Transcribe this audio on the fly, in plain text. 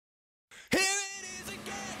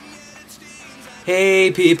Hey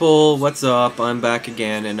people, what's up? I'm back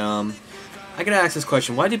again, and I gotta ask this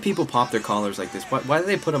question: why do people pop their collars like this? Why do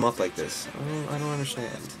they put them up like this? I don't understand.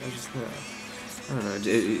 I don't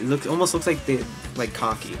know. It almost looks like they like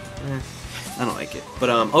cocky. I don't like it. But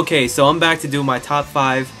okay, so I'm back to do my top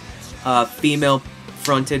 5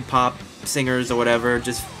 female-fronted pop singers or whatever,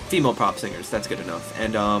 just female pop singers. That's good enough.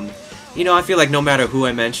 And you know, I feel like no matter who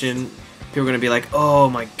I mention, people are gonna be like, "Oh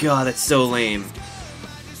my God, that's so lame."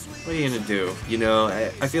 What are you gonna do? You know,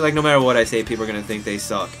 I feel like no matter what I say, people are gonna think they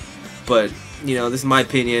suck. But, you know, this is my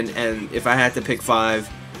opinion, and if I had to pick 5,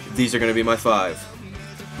 these are gonna be my 5.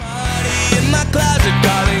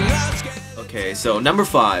 Okay, so number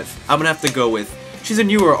 5, I'm gonna have to go with, she's a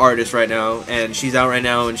newer artist right now, and she's out right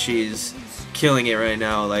now, and she's killing it right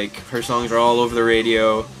now. Like, her songs are all over the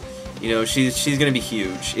radio. You know, she's gonna be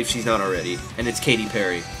huge, if she's not already, and it's Katy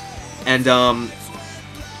Perry. And,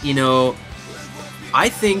 you know, I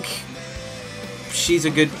think she's a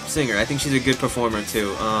good singer. I think she's a good performer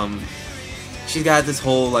too. She's got this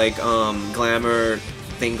whole like glamour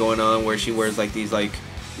thing going on where she wears like these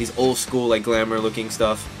old school like glamour looking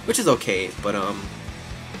stuff, which is okay. But I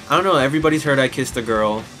don't know. Everybody's heard "I Kissed a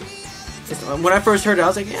Girl." When I first heard it, I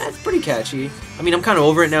was like, yeah, it's pretty catchy. I mean, I'm kind of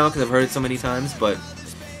over it now because I've heard it so many times. But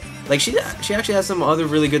like she actually has some other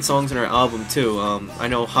really good songs in her album too. I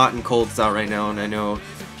know "Hot and Cold" is out right now, and I know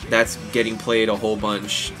that's getting played a whole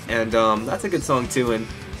bunch, and that's a good song too. And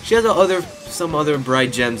she has some other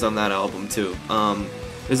bright gems on that album too.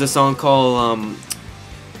 There's a song called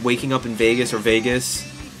 "Waking Up in Vegas" or "Vegas."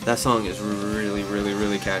 That song is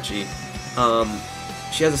really catchy.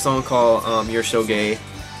 She has a song called "You're So Gay,"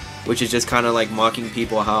 which is just kind of like mocking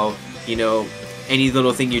people how, you know, any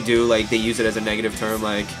little thing you do, like they use it as a negative term,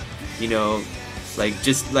 like, you know, like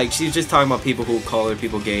she's just talking about people who call other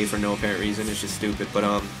people gay for no apparent reason. It's just stupid. But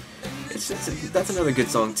that's another good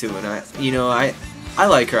song too. And I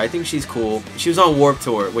like her. I think she's cool. She was on Warped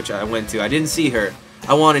Tour, which I went to. I didn't see her.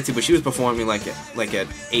 I wanted to, but she was performing like at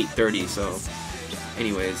 8:30. So,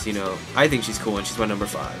 anyways, you know, I think she's cool, and she's my number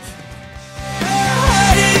 5.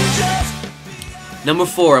 Number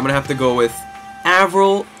 4, I'm gonna have to go with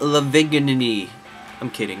Avril Lavigne. I'm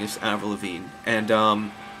kidding. It's Avril Lavigne. And I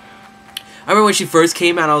remember when she first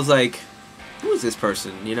came out, I was like, who is this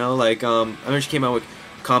person? You know, like, I remember she came out with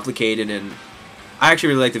Complicated, and I actually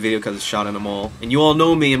really like the video because it's shot in a mall. And you all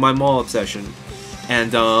know me and my mall obsession.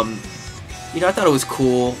 And, you know, I thought it was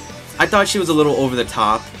cool. I thought she was a little over the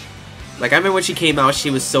top. Like, I remember when she came out,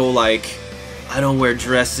 she was so, like, I don't wear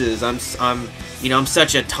dresses, I'm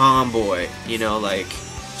such a tomboy. You know, like,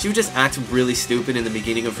 she would just act really stupid in the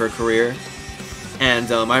beginning of her career.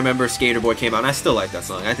 And I remember Skater Boy came out, and I still like that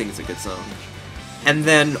song. I think it's a good song. And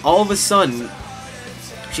then all of a sudden,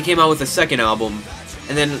 she came out with a second album,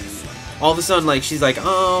 and then all of a sudden, like, she's like,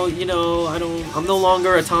 oh, you know, I'm no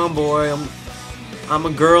longer a tomboy. I'm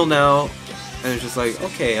a girl now. And it's just like,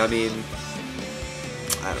 okay, I mean,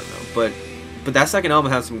 I don't know, but that second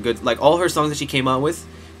album has some good, like, all her songs that she came out with,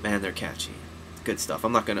 man, they're catchy, good stuff.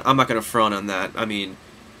 I'm not gonna front on that. I mean,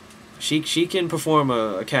 she can perform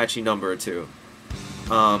a catchy number or two.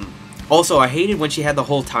 Also, I hated when she had the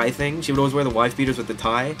whole tie thing. She would always wear the wife beaters with the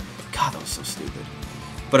tie. God, that was so stupid.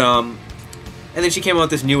 But, and then she came out with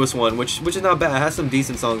this newest one, which is not bad. It has some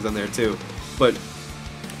decent songs on there, too. But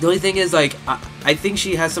the only thing is, like, I think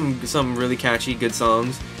she has some really catchy, good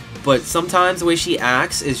songs. But sometimes the way she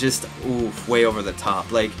acts is just, oof, way over the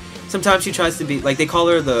top. Like, sometimes she tries to be, like, they call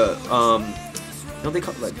her the, you know, they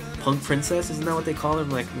call, like, punk princess? Isn't that what they call her? I'm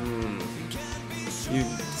like,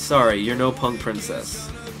 sorry, you're no punk princess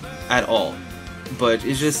at all. But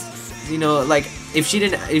it's just, you know, like, if she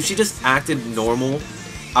just acted normal,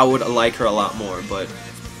 I would like her a lot more. But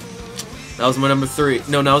that was my number 3.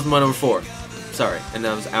 No, that was my number 4. Sorry, and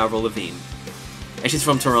that was Avril Lavigne, and she's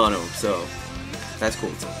from Toronto, so that's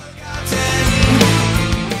cool too.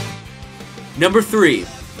 Number 3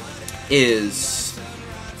 is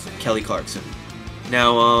Kelly Clarkson.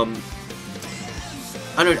 Now,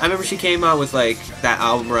 I remember she came out with, like, that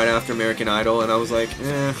album right after American Idol, and I was like,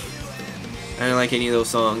 I didn't like any of those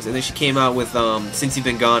songs. And then she came out with Since You've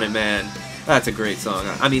Been Gone, and man, that's a great song.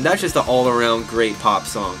 I mean, that's just an all-around great pop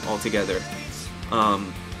song altogether.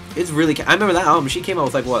 It's really, I remember that album, she came out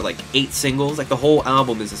with, like, what, like 8 singles? Like, the whole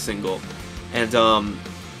album is a single. And, I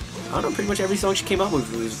don't know, pretty much every song she came out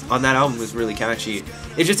with on that album was really catchy.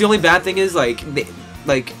 It's just the only bad thing is, like,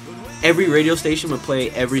 every radio station would play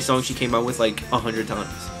every song she came out with, like, 100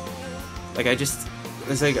 times. Like,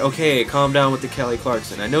 it's like, okay, calm down with the Kelly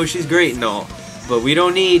Clarkson. I know she's great and all, but we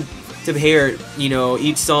don't need to hear, you know,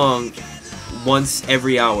 each song once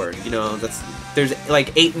every hour. You know, there's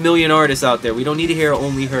like 8 million artists out there. We don't need to hear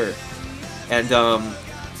only her. And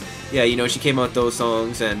yeah, you know, she came out with those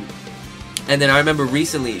songs, and then I remember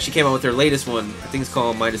recently she came out with her latest one. I think it's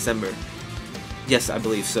called My December. Yes, I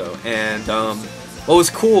believe so. And what was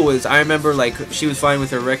cool was I remember like she was fine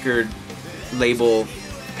with her record label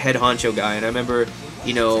head honcho guy, and I remember,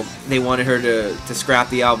 you know, they wanted her to scrap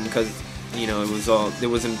the album because, you know, it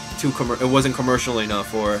wasn't commercial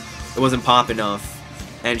enough, or it wasn't pop enough.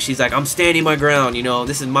 And she's like, I'm standing my ground, you know,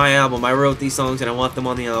 this is my album, I wrote these songs and I want them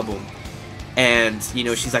on the album. And, you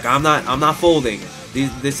know, she's like, I'm not folding.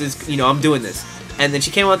 This is, you know, I'm doing this. And then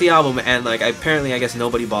she came out with the album, and like apparently I guess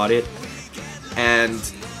nobody bought it. And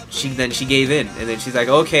she gave in, and then she's like,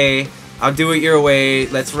 okay, I'll do it your way,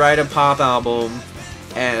 let's write a pop album.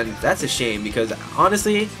 And that's a shame, because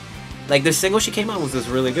honestly, like, the single she came out with was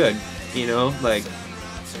really good, you know, like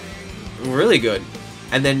really good.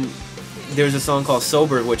 And then there's a song called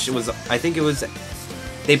Sober, which was, I think it was,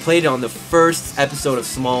 they played it on the first episode of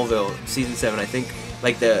Smallville, season 7. I think,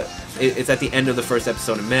 like, it's at the end of the first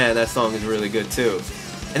episode, and man, that song is really good too.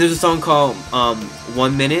 And there's a song called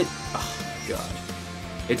 1 Minute. Oh god,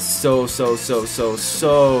 it's so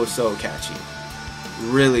catchy,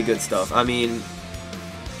 really good stuff. I mean,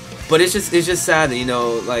 but it's just sad that, you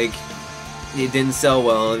know, like, it didn't sell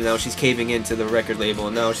well, and now she's caving into the record label,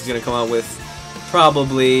 and now she's gonna come out with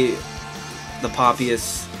probably the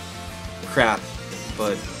poppiest crap.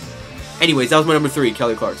 But anyways, that was my number 3,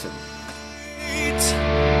 Kelly Clarkson.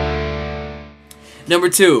 Number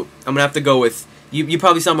 2, I'm gonna have to go with, you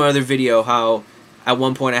probably saw my other video how at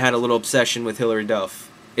one point I had a little obsession with Hilary Duff.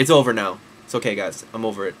 It's over now. It's okay, guys, I'm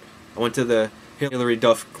over it. I went to the Hilary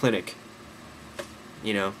Duff clinic,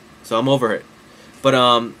 you know, so I'm over it. But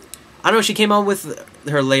I don't know, she came out with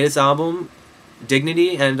her latest album,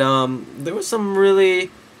 Dignity, and there was some really,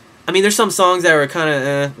 I mean, there's some songs that were kind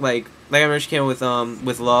of like I remember she came out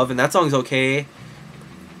with Love, and that song's okay.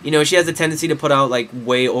 You know, she has a tendency to put out like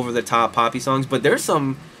way over the top poppy songs, but there's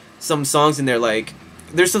some songs in there, like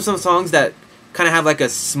there's some songs that kind of have like a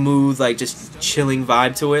smooth, like just chilling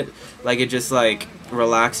vibe to it, like it just like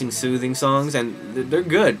relaxing, soothing songs, and they're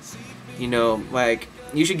good. You know, like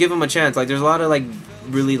you should give them a chance. Like there's a lot of like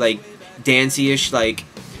really like dancey-ish, like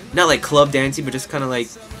not like club dancey, but just kind of like,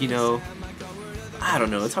 you know, I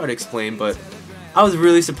don't know, it's hard to explain, but I was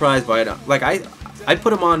really surprised by it. Like I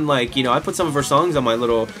put them on, like, you know, I put some of her songs on my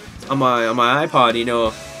little on my iPod. You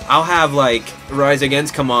know, I'll have like Rise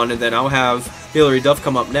Against come on, and then I'll have Hilary Duff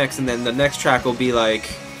come up next, and then the next track will be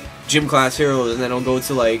like Gym Class Heroes, and then it'll go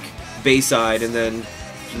to like Bayside, and then,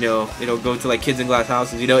 you know, it'll go to like Kids in Glass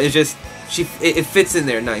Houses. You know, it's just it fits in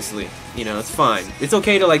there nicely. You know, it's fine. It's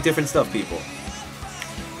okay to like different stuff, people.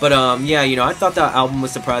 But yeah, you know, I thought that album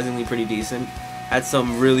was surprisingly pretty decent. Had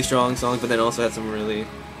some really strong songs, but then also had some really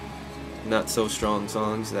not so strong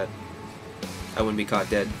songs that I wouldn't be caught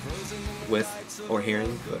dead with or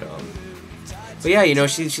hearing. But yeah, you know,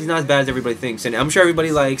 she's not as bad as everybody thinks, and I'm sure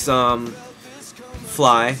everybody likes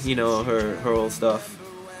Fly, you know, her old stuff.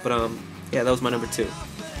 But yeah, that was my number 2.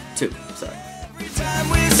 Sorry.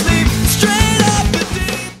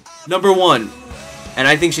 Number 1, and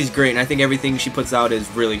I think she's great, and I think everything she puts out is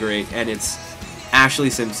really great, and it's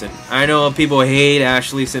Ashlee Simpson. I know people hate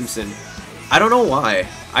Ashlee Simpson. I don't know why.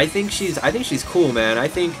 I think she's cool, man. I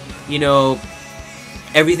think, you know,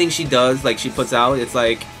 everything she does, like she puts out, it's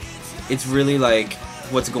like, it's really like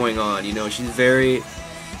what's going on, you know. She's very,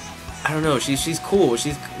 I don't know, she's cool.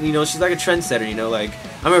 She's, you know, she's like a trendsetter, you know. Like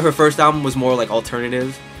I remember her first album was more like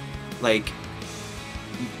alternative, like,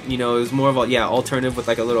 you know, it was more of a, yeah, alternative with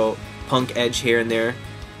like a little punk edge here and there,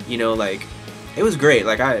 you know. Like it was great.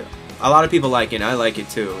 Like a lot of people like it, and I like it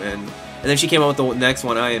too. And then she came out with the next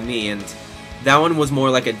one, I Am Me, and that one was more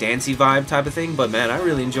like a dancey vibe type of thing. But man, I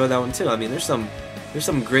really enjoyed that one too. I mean, there's some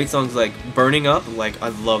great songs, like Burning Up. Like I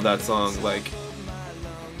love that song. Like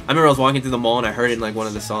I remember I was walking through the mall and I heard it in like one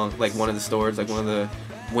of the songs, like one of the stores, like one of the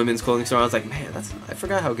women's clothing stores. I was like, man, I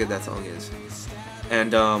forgot how good that song is.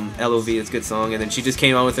 And LOV is a good song. And then she just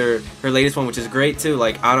came out with her latest one, which is great too.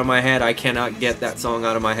 Like Out of My Head. I cannot get that song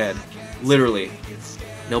out of my head, literally.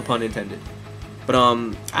 No pun intended. But I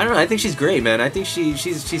don't know, I think she's great, man. I think she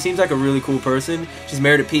seems like a really cool person. She's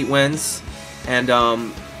married to Pete Wentz, and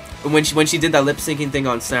when she did that lip syncing thing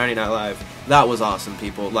on Saturday Night Live, that was awesome,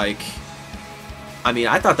 people. Like, I mean,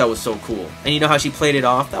 I thought that was so cool. And you know how she played it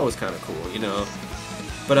off? That was kind of cool, you know.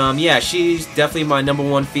 But yeah, she's definitely my number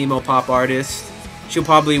 1 female pop artist.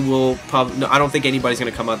 No, I don't think anybody's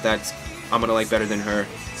gonna come out that I'm gonna like better than her.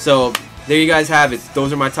 So there you guys have it.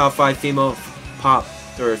 Those are my top 5 female pop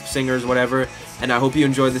or singers, whatever. And I hope you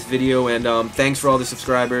enjoyed this video, and thanks for all the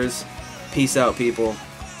subscribers. Peace out, people.